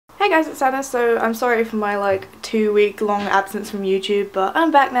Hey guys, it's Anna. So I'm sorry for my like 2-week long absence from YouTube, but I'm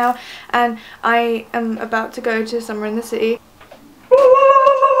back now and I am about to go to Summer in the City.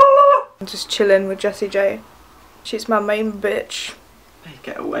 I'm just chilling with Jessie J. She's my main bitch. Hey,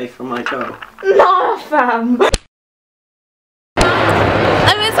 get away from my girl. Nah, fam!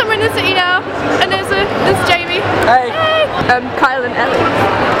 I'm in Summer in the City now, and there's Jamie. Hey! Hey! Kyle and Ellie.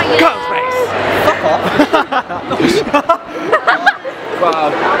 Girl space! Fuck off! Wow,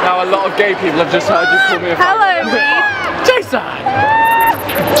 now a lot of gay people have just heard you call me a Hello, Reed. Jason!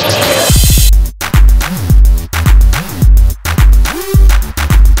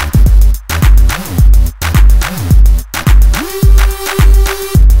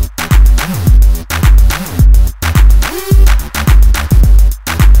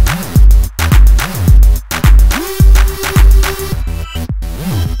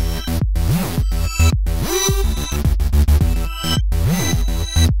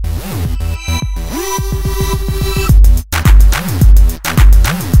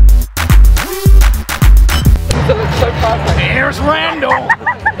 Here's Randall!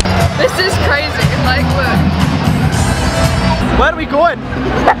 This is crazy. Like, look. Where are we going?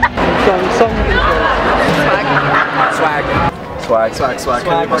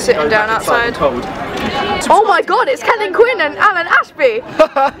 Swag. We're sitting down outside. Oh my god, it's Kevin Quinn and Alan Ashby!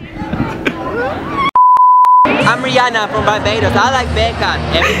 I'm Rihanna from Barbados. I like bacon.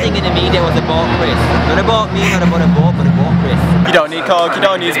 Everything in the media was about Chris. Not about me, not about a boat, but about Chris. You don't need coke, you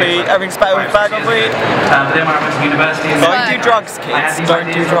don't need speed, everything's better with a bag of weed. Don't do drugs, kids. Don't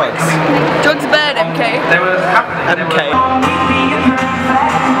do drugs. Drugs bad, MK. MK.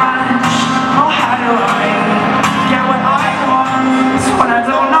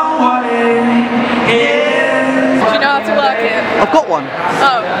 Do you know how to work it? I've got one.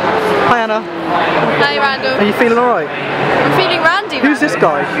 Oh. Hi Anna. Hey, Randall. Are you feeling alright? I'm feeling randy. Who's this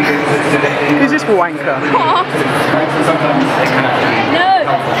guy? Who's this wanker? No.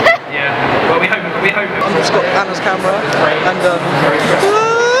 Well, we hope. I've just got Anna's camera and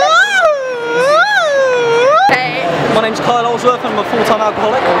Hey. my name's Kyle Ellsworth and I'm a full-time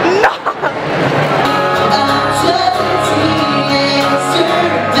alcoholic. No.